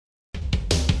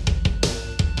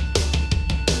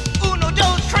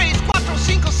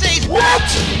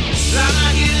I'm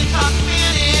not here to talk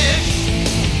finish.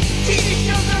 TV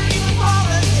shows or even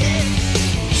politics.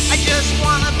 I just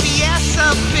wanna BS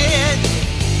a bit.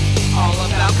 All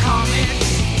about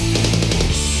comics.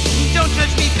 Don't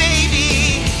judge me,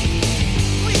 baby.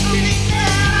 Please don't think that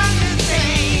I'm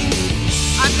insane.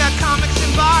 I've got comics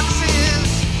in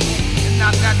boxes, and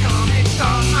I've got comics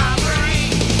on my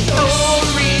brain.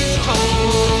 Stories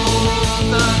told,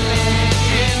 the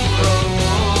legend grows.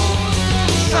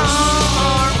 Some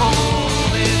are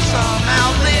old and some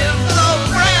outlive the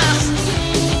rest.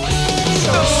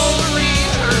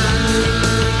 Stories heard,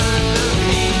 the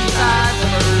things I've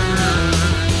heard,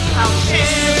 I'll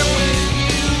share with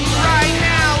you right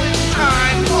now. It's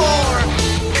time for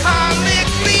Comic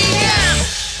BS.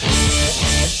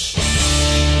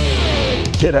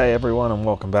 G'day everyone and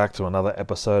welcome back to another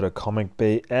episode of Comic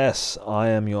BS. I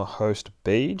am your host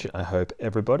Beej. I hope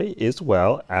everybody is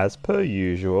well as per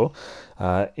usual.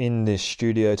 In this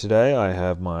studio today I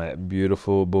have my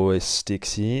beautiful boy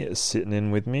Stixie sitting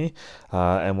in with me.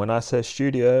 And when I say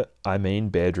studio, I mean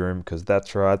bedroom, because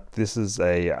that's right, this is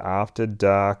a after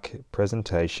dark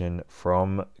presentation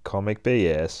from Comic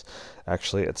BS.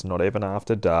 Actually, it's not even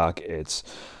after dark, it's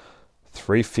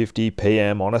 3:50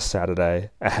 p.m. on a Saturday,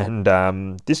 and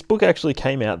this book actually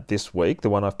came out this week. The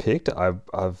one I've picked, I've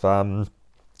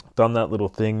done that little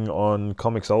thing on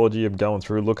Comixology of going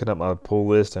through, looking at my pull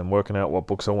list and working out what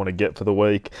books I want to get for the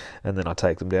week, and then I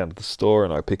take them down to the store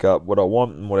and I pick up what I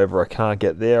want, and whatever I can't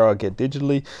get there, I get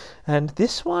digitally. And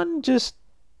this one just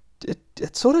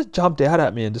it sort of jumped out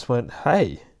at me and just went,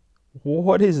 "Hey,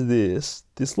 what is this?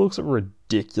 This looks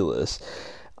ridiculous.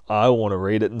 I want to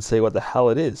read it and see what the hell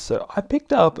it is." So I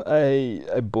picked up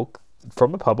a book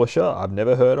from a publisher I've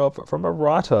never heard of, from a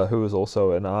writer who is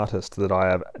also an artist that I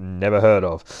have never heard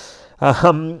of.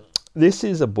 This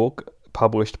is a book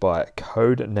published by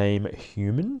Codename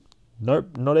Human.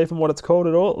 Nope, not even what it's called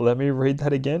at all. Let me read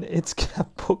that again. It's a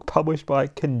book published by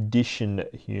Condition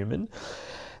Human.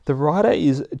 The writer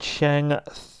is Chang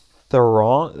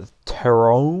Theron,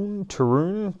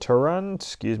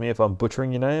 excuse me if I'm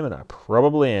butchering your name, and I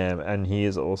probably am, and he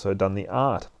has also done the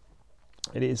art.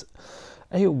 It is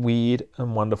a weird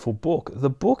and wonderful book. The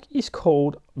book is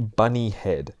called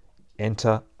Bunnyhead,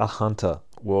 Enter a Hunter,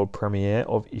 world premiere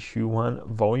of issue 1,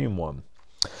 volume 1.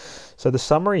 So the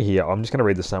summary here, I'm just going to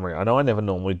read the summary. I know I never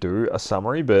normally do a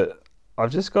summary, but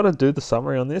I've just got to do the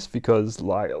summary on this because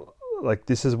like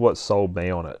this is what sold me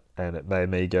on it, and it made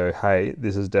me go, hey,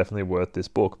 this is definitely worth this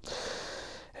book.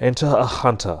 Enter a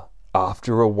hunter.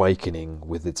 After awakening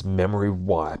with its memory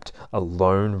wiped, a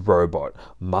lone robot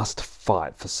must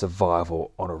fight for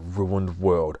survival on a ruined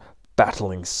world,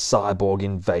 battling cyborg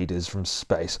invaders from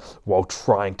space while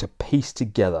trying to piece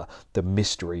together the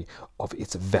mystery of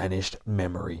its vanished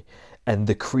memory and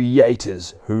the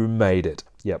creators who made it.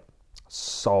 Yep.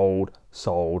 Sold,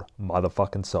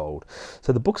 motherfucking sold.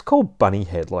 So the book's called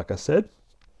Bunnyhead, like I said,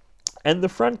 and the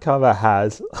front cover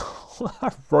has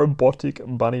a robotic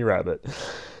bunny rabbit.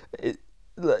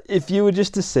 If you were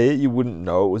just to see it, you wouldn't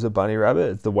know it was a bunny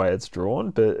rabbit. It's the way it's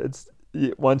drawn, but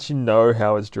once you know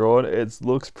how it's drawn, it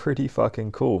looks pretty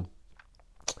fucking cool.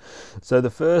 So the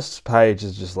first page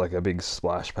is just like a big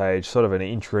splash page, sort of an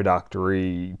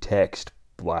introductory text,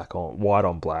 white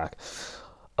on black.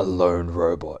 A lone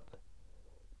robot,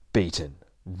 beaten,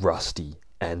 rusty,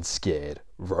 and scared,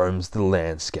 roams the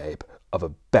landscape of a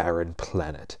barren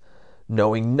planet,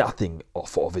 knowing nothing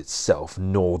of itself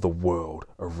nor the world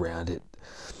around it,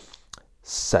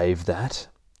 save that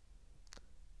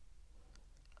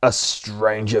a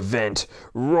strange event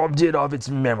robbed it of its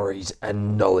memories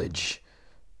and knowledge.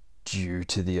 Due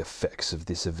to the effects of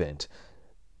this event,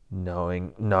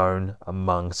 known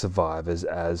among survivors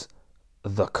as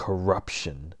the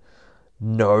corruption,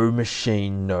 no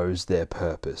machine knows their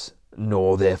purpose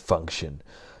nor their function.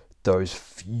 Those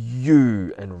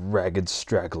few and ragged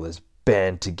stragglers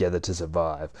band together to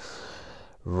survive,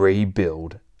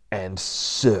 rebuild, and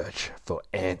search for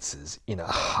answers in a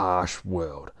harsh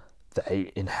world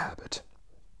they inhabit.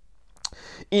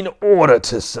 In order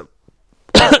to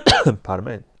pardon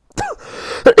me.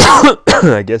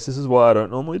 I guess this is why I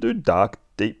don't normally do dark,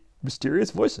 deep,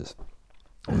 mysterious voices.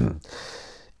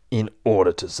 In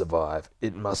order to survive,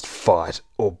 it must fight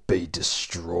or be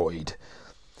destroyed.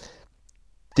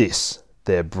 This,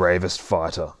 their bravest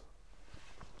fighter,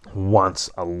 once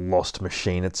a lost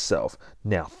machine itself,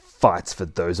 now fights for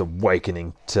those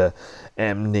awakening to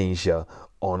amnesia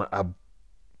on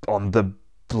the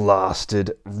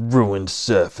blasted, ruined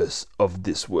surface of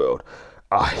this world.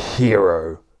 A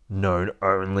hero known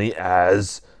only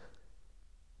as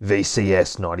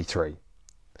VCS 93.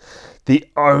 The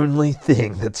only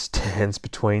thing that stands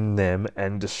between them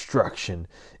and destruction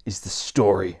is the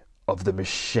story of the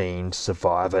machine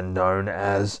survivor known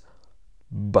as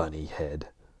Bunnyhead.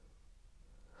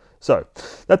 So,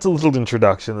 that's a little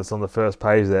introduction that's on the first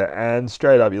page there, and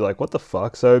straight up you're like, what the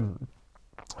fuck? So,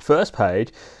 first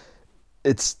page,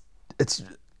 it's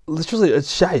literally,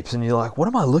 it's shapes, and you're like, what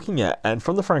am I looking at? And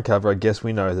from the front cover, I guess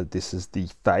we know that this is the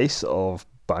face of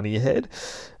Bunnyhead,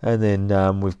 and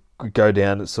then we go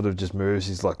down, it sort of just moves,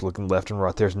 he's like looking left and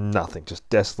right, there's nothing, just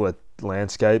desolate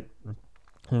landscape,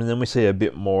 and then we see a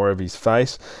bit more of his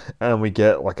face, and we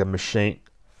get like a machine,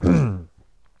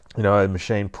 a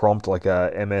machine prompt, like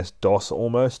a MS-DOS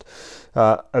almost,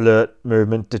 alert,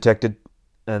 movement detected,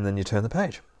 and then you turn the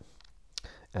page.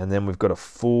 And then we've got a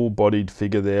full-bodied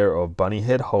figure there of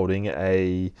Bunnyhead holding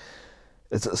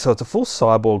it's a full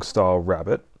cyborg-style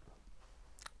rabbit,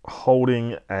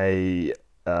 holding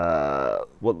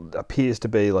what appears to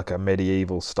be like a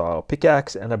medieval-style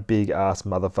pickaxe and a big-ass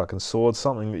motherfucking sword,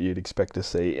 something that you'd expect to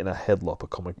see in a Headlopper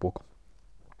comic book.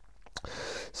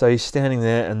 So he's standing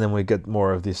there, and then we get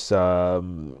more of this,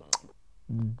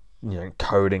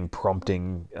 coding,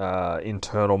 prompting,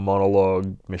 internal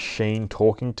monologue machine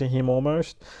talking to him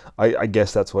almost. I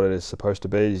guess that's what it is supposed to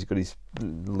be. He's got his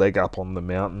leg up on the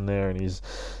mountain there, and it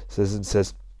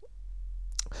says,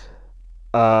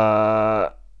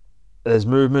 there's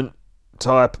movement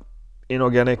type,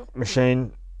 inorganic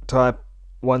machine type,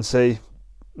 1C,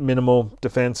 minimal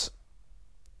defense.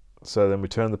 So then we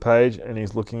turn the page, and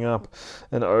he's looking up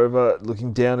and over,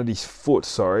 looking down at his foot,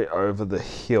 over the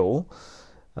hill.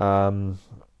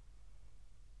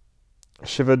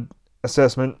 Shivered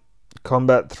assessment,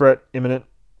 combat threat imminent,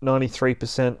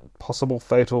 93% possible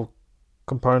fatal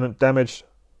component damage.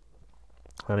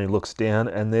 And he looks down,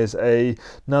 and there's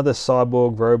another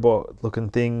cyborg robot looking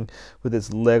thing with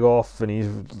its leg off, and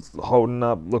he's holding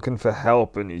up looking for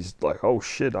help, and he's like, oh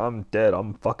shit, I'm dead,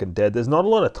 I'm fucking dead. There's not a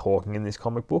lot of talking in this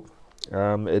comic book.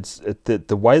 It's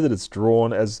the way that it's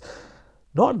drawn as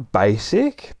not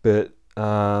basic, but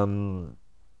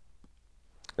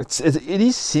it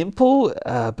is simple,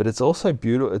 but it's also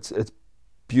beautiful. It's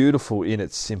beautiful in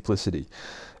its simplicity.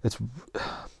 It's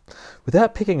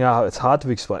without picking up, it's hard to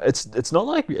explain. It's not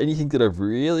like anything that I've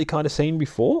really kind of seen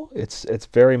before. It's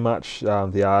very much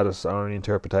the artist's own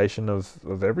interpretation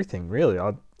of everything. Really,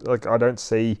 I don't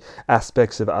see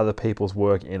aspects of other people's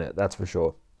work in it. That's for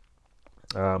sure.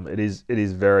 It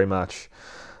is very much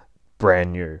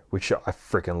brand new, which I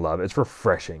freaking love. It's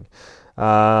refreshing.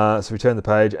 So we turn the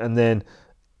page, and then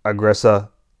aggressor,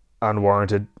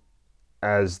 unwarranted,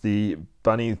 as the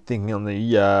bunny thing on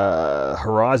the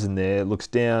horizon there looks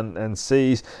down and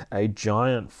sees a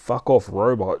giant fuck-off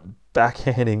robot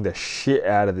backhanding the shit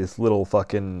out of this little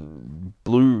fucking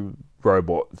blue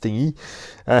robot thingy,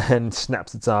 and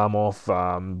snaps its arm off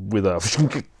with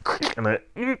a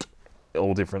and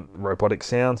all different robotic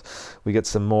sounds. We get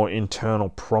some more internal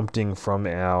prompting from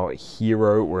our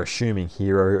hero, we're assuming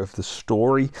hero of the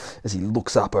story, as he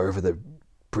looks up over the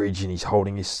bridge, and he's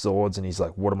holding his swords, and he's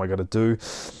like, what am I going to do?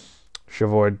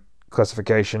 Chavoid,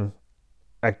 classification,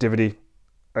 activity,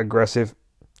 aggressive,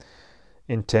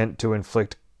 intent to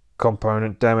inflict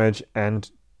component damage and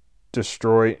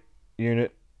destroy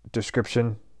unit,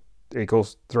 description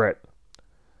equals threat,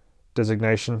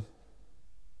 designation,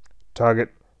 target,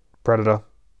 predator,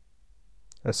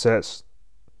 assess,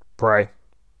 prey.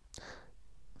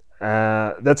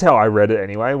 That's how I read it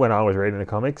anyway when I was reading the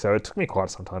comic, so it took me quite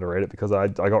some time to read it because I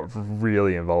got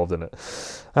really involved in it.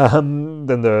 Then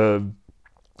the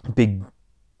big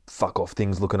fuck off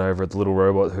thing's looking over at the little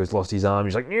robot who's lost his arm.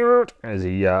 He's like, as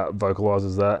he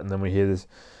vocalizes that, and then we hear this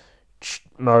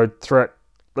mode, threat,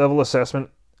 level assessment,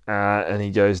 and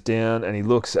he goes down and he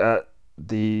looks at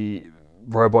the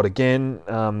robot again.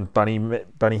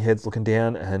 Bunnyhead's looking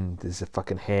down, and there's a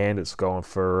fucking hand. It's going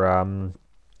for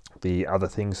the other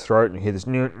thing's throat, and you hear this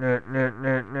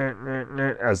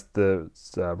as the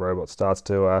robot starts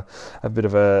to have a bit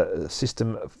of a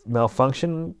system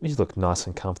malfunction. He's looked nice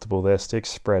and comfortable there, Sticks,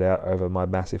 spread out over my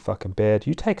massive fucking bed.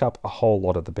 You take up a whole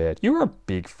lot of the bed. You're a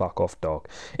big fuck off dog.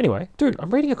 Anyway, dude, I'm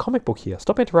reading a comic book here.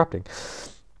 Stop interrupting.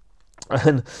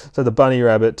 And so the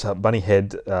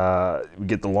Bunnyhead, we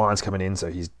get the lines coming in,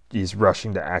 so he's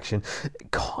rushing to action.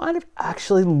 It kind of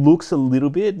actually looks a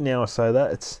little bit, now I say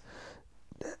that, it's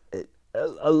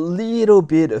a little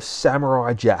bit of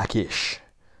Samurai Jack-ish,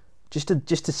 just a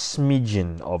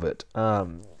smidgen of it.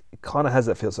 It kind of has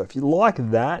that feel. So if you like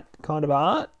that kind of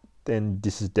art, then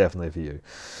this is definitely for you.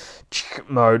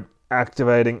 Mode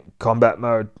activating, combat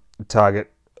mode,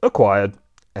 target acquired.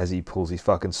 As he pulls his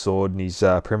fucking sword and his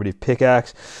primitive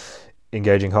pickaxe,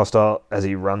 engaging hostile as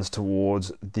he runs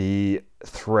towards the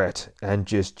threat and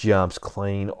just jumps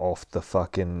clean off the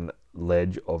fucking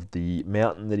ledge of the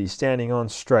mountain that he's standing on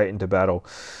straight into battle.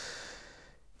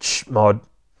 Mod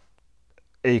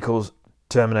equals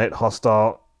terminate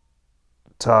hostile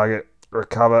target,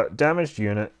 recover damaged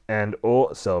unit and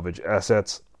or salvage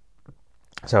assets.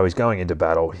 So he's going into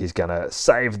battle. He's going to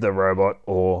save the robot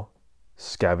or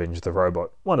scavenge the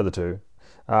robot. One of the two.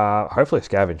 Hopefully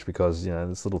scavenge because,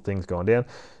 this little thing's gone down.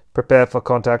 Prepare for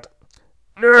contact.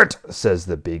 Nerd, says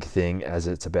the big thing as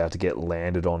it's about to get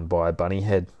landed on by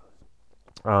Bunnyhead.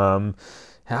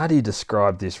 How do you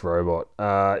describe this robot?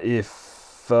 It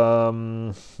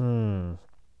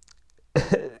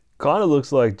kind of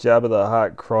looks like Jabba the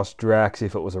Hutt cross Drax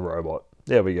if it was a robot.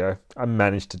 There we go. I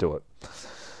managed to do it.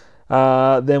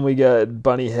 Then we get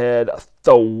Bunnyhead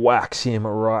whacks him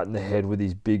right in the head with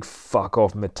his big fuck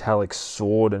off metallic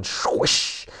sword and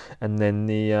swish, and then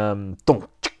the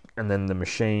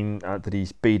machine that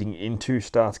he's beating into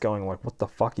starts going like, what the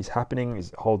fuck is happening?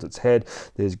 It holds its head.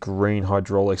 There's green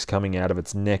hydraulics coming out of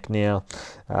its neck now.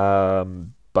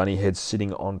 Bunnyhead's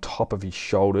sitting on top of his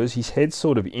shoulders. His head's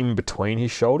sort of in between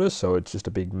his shoulders, so it's just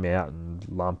a big mountain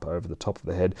lump over the top of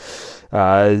the head.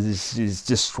 He's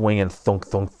just swinging, thunk,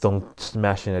 thunk, thunk,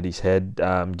 smashing at his head,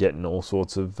 getting all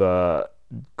sorts of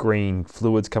green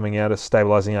fluids coming out of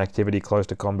stabilizing activity close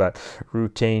to combat.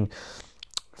 Routine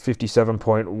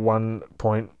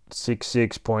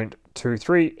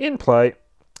 57.1.66.23 in play,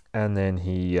 and then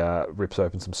he rips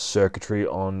open some circuitry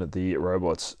on the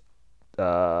robot's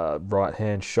right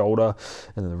hand shoulder,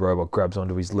 and then the robot grabs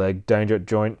onto his leg. Danger,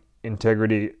 joint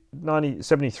integrity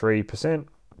 73%,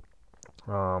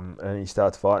 and he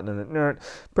starts fighting, and then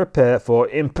prepare for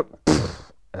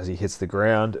as he hits the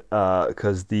ground,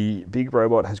 because the big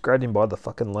robot has grabbed him by the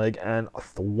fucking leg and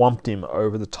thwumped him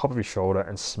over the top of his shoulder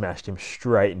and smashed him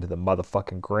straight into the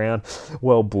motherfucking ground.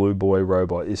 Well, Blue Boy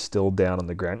robot is still down on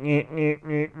the ground,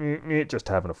 just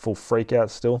having a full freak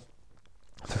out still.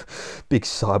 Big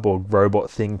cyborg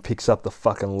robot thing picks up the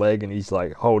fucking leg and he's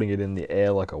like holding it in the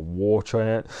air like a war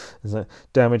chant. There's a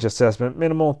damage assessment,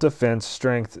 minimal, defense,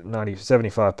 strength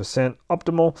 75%,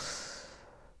 optimal,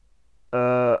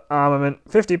 armament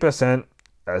 50%,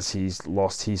 as he's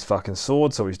lost his fucking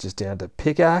sword, so he's just down to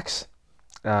pickaxe.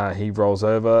 He rolls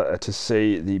over to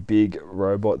see the big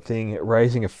robot thing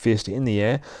raising a fist in the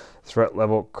air. Threat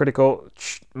level critical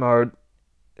mode.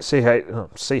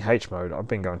 CH mode. I've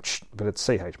been going, but it's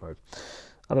CH mode.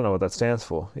 I don't know what that stands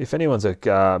for. If anyone's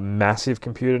a massive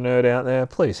computer nerd out there,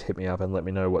 please hit me up and let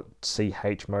me know what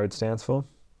CH mode stands for.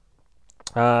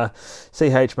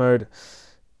 CH mode,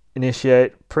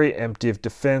 initiate preemptive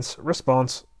defense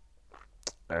response,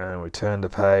 and we turn the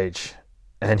page,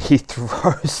 and he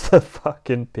throws the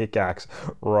fucking pickaxe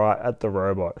right at the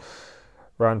robot.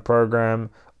 Run program,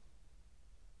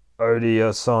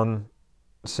 Odioson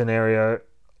scenario.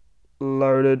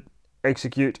 Loaded,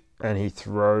 execute, and he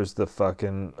throws the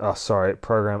fucking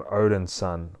program Odin's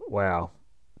son. Wow,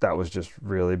 that was just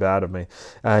really bad of me.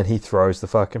 And he throws the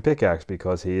fucking pickaxe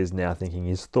because he is now thinking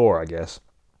he's Thor, I guess.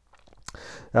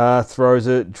 Throws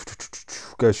it,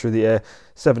 goes through the air.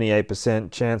 78%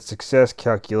 chance success.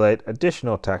 Calculate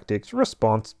additional tactics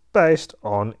response based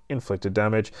on inflicted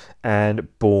damage, and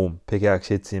boom, pickaxe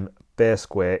hits him fair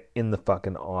square in the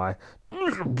fucking eye.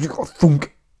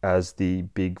 Thunk. As the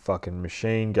big fucking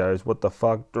machine goes, what the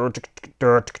fuck?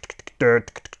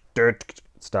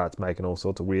 Starts making all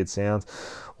sorts of weird sounds.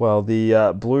 Well,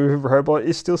 the blue robot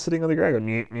is still sitting on the ground.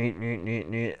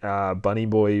 Bunny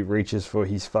Boy reaches for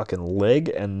his fucking leg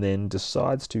and then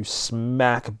decides to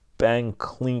smack, bang,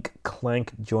 clink,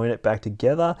 clank, join it back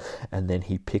together. And then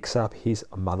he picks up his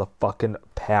motherfucking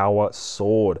power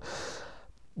sword.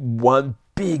 One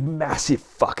big, massive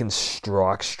fucking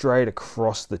strike straight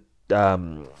across the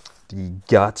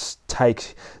guts,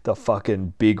 takes the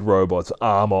fucking big robot's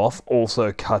arm off,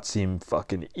 also cuts him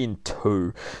fucking in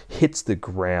two, hits the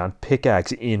ground,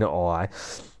 pickaxe in eye.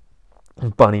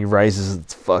 Bunny raises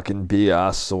its fucking big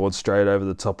ass sword straight over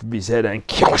the top of his head and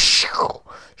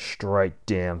straight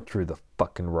down through the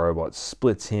fucking robot,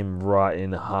 splits him right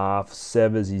in half,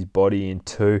 severs his body in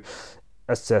two.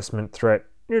 Assessment threat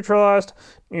neutralized,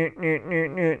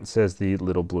 says the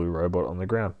little blue robot on the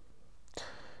ground.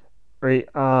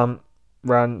 Rearm,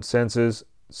 run, sensors,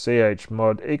 CH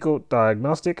mod equal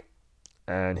diagnostic,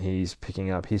 and he's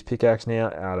picking up his pickaxe now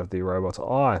out of the robot's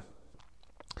eye.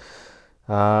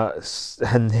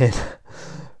 And then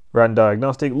run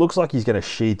diagnostic. Looks like he's going to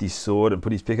sheath his sword and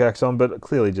put his pickaxe on, but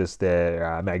clearly just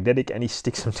they're magnetic, and he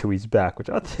sticks them to his back, which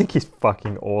I think is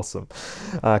fucking awesome.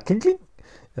 Clink, clink,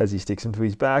 as he sticks them to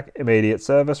his back. Immediate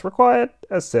service required.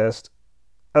 Assessed.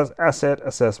 Asset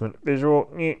assessment visual,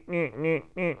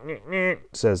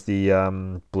 says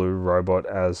the blue robot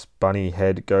as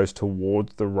Bunnyhead goes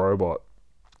towards the robot.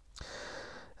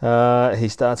 He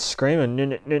starts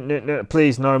screaming,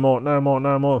 please, no more, no more,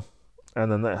 no more.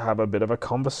 And then they have a bit of a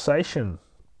conversation.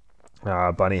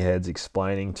 Bunnyhead's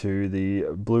explaining to the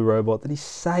blue robot that he's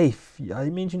safe. He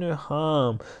means you no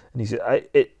harm. And he said,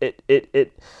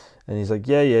 it. And he's like,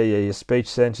 yeah, your speech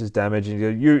sense is damaged. And he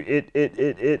goes,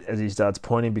 it, as he starts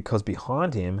pointing, because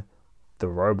behind him, the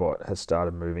robot has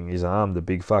started moving his arm, the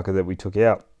big fucker that we took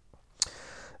out.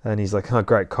 And he's like, oh,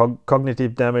 great,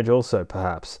 cognitive damage also,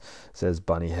 perhaps, says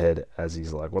Bunnyhead, as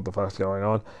he's like, what the fuck's going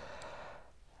on?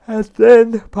 And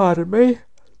then, pardon me,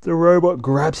 the robot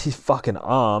grabs his fucking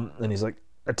arm, and he's like,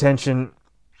 attention,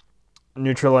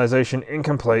 neutralization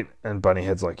incomplete. And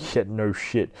Bunnyhead's like, shit, no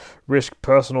shit. Risk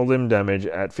personal limb damage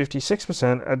at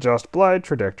 56%, adjust blade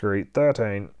trajectory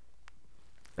 13.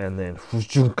 And then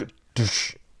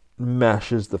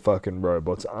mashes the fucking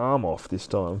robot's arm off this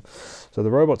time. So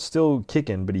the robot's still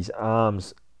kicking, but his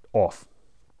arm's off.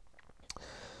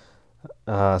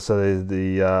 So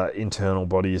the internal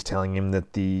body is telling him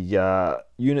that the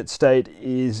unit state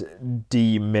is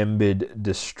demembered,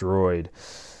 destroyed.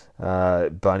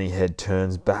 Bunnyhead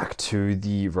turns back to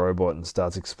the robot and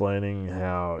starts explaining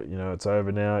how, it's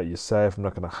over now, you're safe, I'm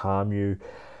not going to harm you.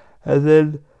 And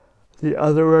then the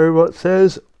other robot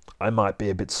says, I might be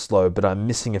a bit slow, but I'm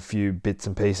missing a few bits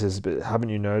and pieces. But haven't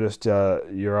you noticed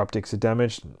your optics are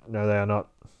damaged? No, they are not.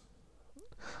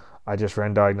 I just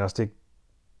ran diagnostic.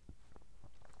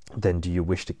 Then do you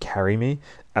wish to carry me?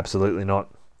 Absolutely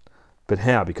not. But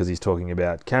how? Because he's talking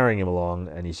about carrying him along,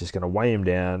 and he's just going to weigh him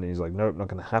down. And he's like, nope, not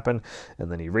going to happen.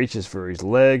 And then he reaches for his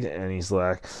leg, and he's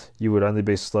like, you would only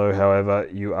be slow, however,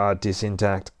 you are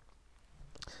disintact.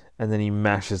 And then he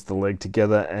mashes the leg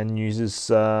together and uses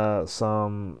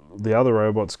the other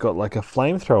robot's got like a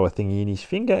flamethrower thingy in his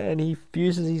finger, and he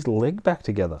fuses his leg back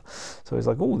together. So he's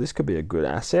like, oh, this could be a good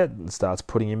asset, and starts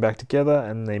putting him back together,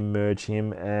 and they merge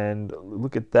him, and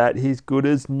look at that, he's good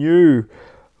as new.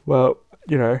 Well,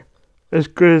 as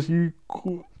good as you.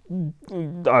 I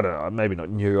don't know, maybe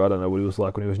not new. I don't know what he was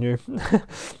like when he was new.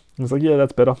 He's like, yeah,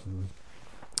 that's better.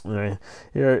 When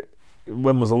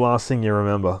was the last thing you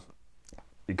remember?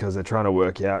 Because they're trying to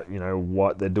work out,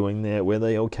 what they're doing there, where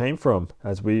they all came from,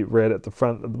 as we read at the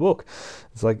front of the book.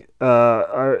 It's like,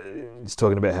 he's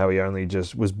talking about how he only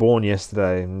just was born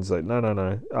yesterday, and he's like,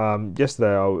 no.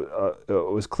 Yesterday it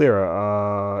was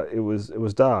clearer. It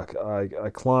was dark. I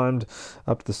climbed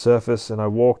up to the surface, and I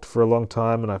walked for a long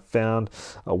time, and I found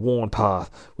a worn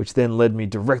path, which then led me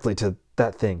directly to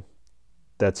that thing.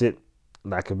 That's it.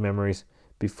 Lack of memories.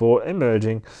 Before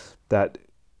emerging,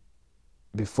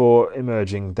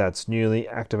 that's newly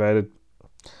activated.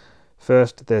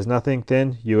 First, there's nothing,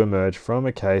 then you emerge from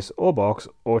a case or box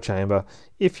or chamber,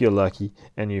 if you're lucky,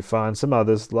 and you find some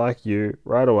others like you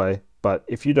right away. But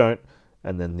if you don't,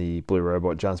 and then the blue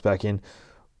robot jumps back in,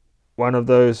 one of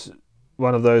those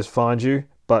finds you,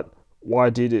 but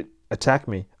why did it attack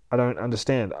me? I don't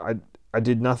understand. I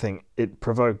did nothing. It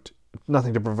provoked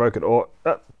nothing to provoke it. Or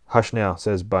hush now,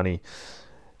 says Bunny.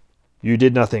 You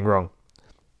did nothing wrong.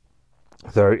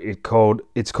 Though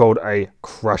it's called a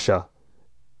crusher.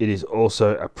 It is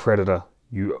also a predator.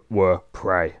 You were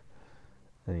prey.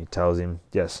 And he tells him,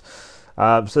 yes.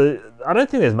 So I don't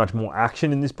think there's much more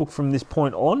action in this book from this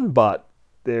point on, but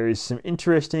there is some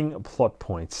interesting plot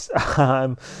points.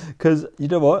 Because, you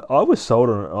know what? I was sold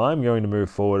on it. I'm going to move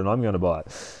forward and I'm going to buy it.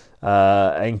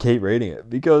 And keep reading it,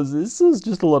 because this is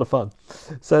just a lot of fun.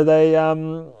 So they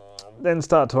then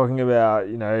start talking about,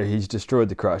 he's destroyed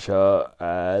the crusher.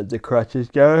 The crushers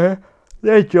go,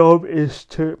 their job is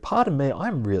to, pardon me,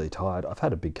 I'm really tired. I've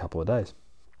had a big couple of days.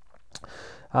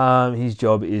 His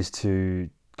job is to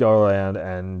go around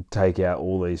and take out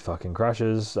all these fucking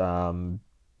crushers. Don't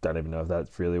even know if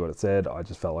that's really what it said. I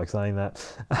just felt like saying that.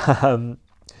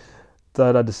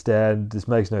 Don't understand. This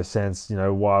makes no sense.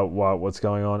 Why, what's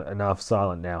going on? Enough.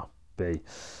 Silent now. B.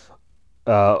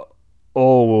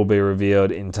 All will be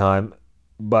revealed in time,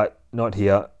 but not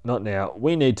here, not now.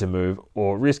 We need to move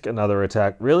or risk another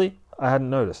attack. Really? I hadn't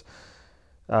noticed.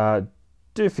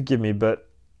 Do forgive me, but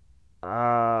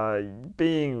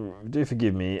do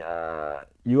forgive me.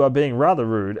 You are being rather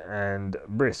rude and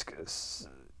brisk.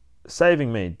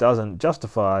 Saving me doesn't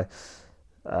justify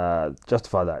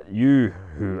that. You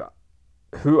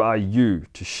who are you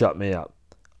to shut me up?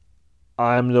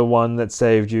 I'm the one that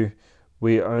saved you.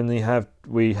 We have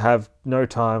no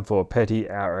time for petty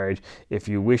outrage. If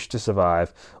you wish to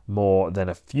survive more than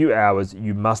a few hours,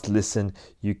 you must listen.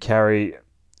 You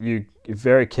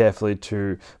very carefully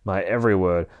to my every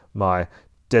word. My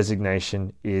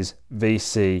designation is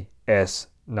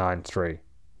VCS93.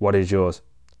 What is yours?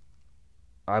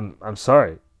 I'm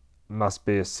sorry. Must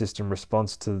be a system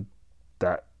response to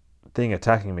that thing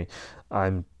attacking me.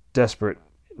 I'm desperate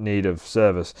need of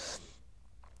service.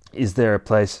 Is there a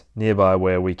place nearby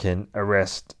where we can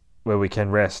rest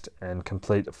and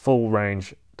complete full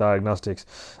range diagnostics?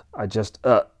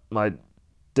 My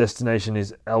destination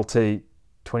is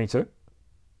LT22.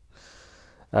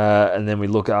 And then we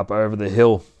look up over the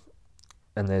hill,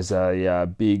 and there's a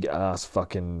big ass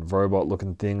fucking robot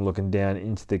looking thing looking down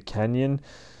into the canyon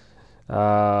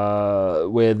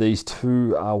where these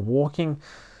two are walking.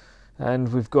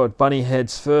 And we've got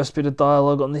Bunnyhead's first bit of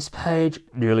dialogue on this page,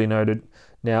 duly noted.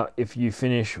 Now, if you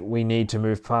finish, we need to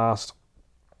move past.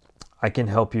 I can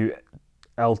help you,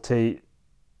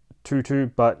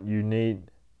 LT22, but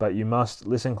you must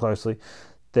listen closely.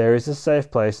 There is a safe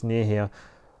place near here,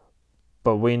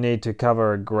 but we need to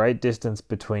cover a great distance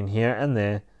between here and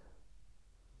there.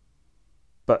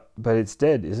 But it's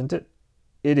dead, isn't it?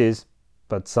 It is,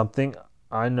 but something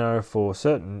I know for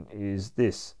certain is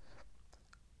this.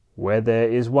 Where there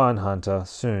is one hunter,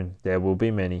 soon there will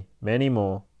be many, many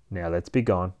more. Now let's be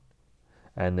gone.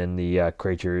 And then the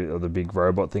creature, or the big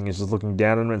robot thing, is just looking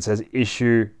down at him and says,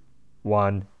 Issue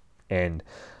 1, end.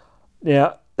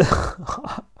 Now,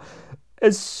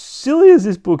 as silly as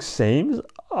this book seems,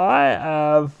 I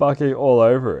am fucking all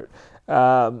over it.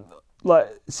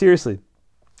 Seriously.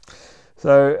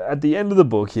 So, at the end of the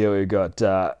book here, we've got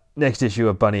next issue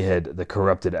of Bunnyhead, The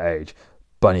Corrupted Age.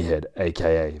 Bunnyhead,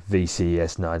 aka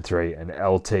VCS93 and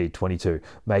LT22,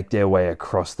 make their way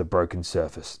across the broken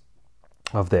surface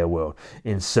of their world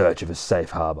in search of a safe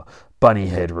harbor.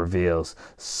 Bunnyhead reveals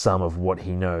some of what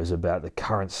he knows about the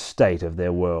current state of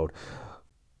their world,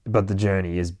 but the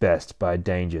journey is best by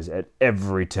dangers at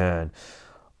every turn.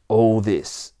 All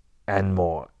this and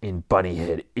more in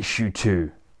Bunnyhead Issue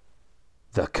 2,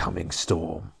 The Coming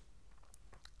Storm.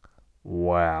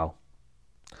 Wow.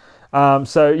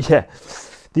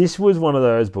 This was one of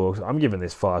those books. I'm giving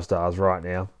this 5 stars right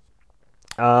now.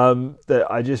 That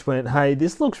I just went, hey,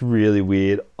 this looks really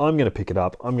weird. I'm going to pick it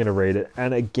up. I'm going to read it.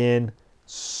 And again,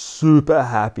 super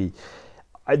happy.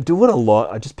 I do it a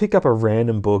lot. I just pick up a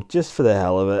random book just for the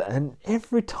hell of it. And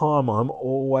every time I'm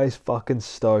always fucking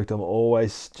stoked. I'm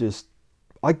always just...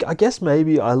 I guess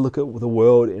maybe I look at the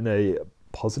world in a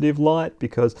positive light,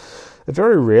 because I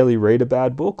very rarely read a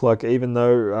bad book. Like, even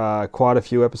though quite a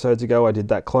few episodes ago I did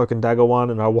that Cloak and Dagger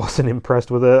one and I wasn't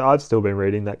impressed with it, I've still been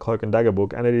reading that Cloak and Dagger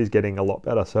book and it is getting a lot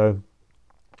better. So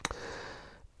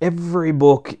every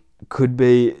book could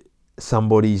be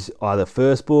somebody's either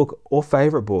first book or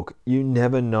favorite book. You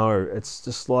never know. It's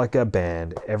just like a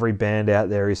band. Every band out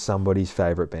there is somebody's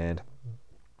favorite band.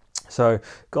 So,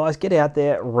 guys, get out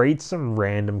there, read some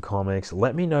random comics.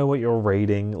 Let me know what you're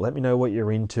reading. Let me know what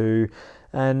you're into.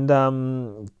 And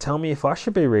tell me if I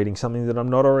should be reading something that I'm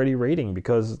not already reading.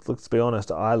 Because, let's be honest,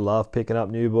 I love picking up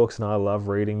new books and I love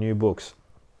reading new books.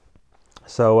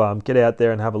 So, get out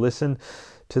there and have a listen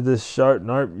to this show.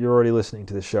 Nope, you're already listening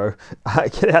to the show.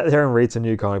 Get out there and read some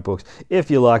new comic books.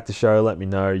 If you like the show, let me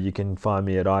know. You can find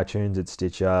me at iTunes, at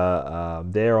Stitcher,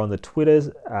 there on the Twitters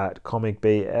at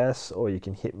ComicBS, or you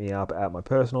can hit me up at my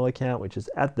personal account, which is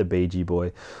at the BG Boy.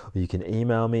 Or you can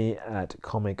email me at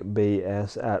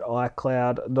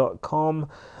comicbs@icloud.com.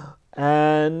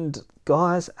 And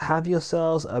guys, have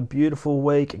yourselves a beautiful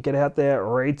week. Get out there,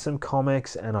 read some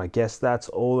comics, and I guess that's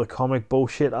all the comic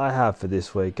bullshit I have for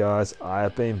this week, guys. I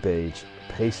have been Beej.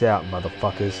 Peace out,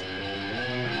 motherfuckers.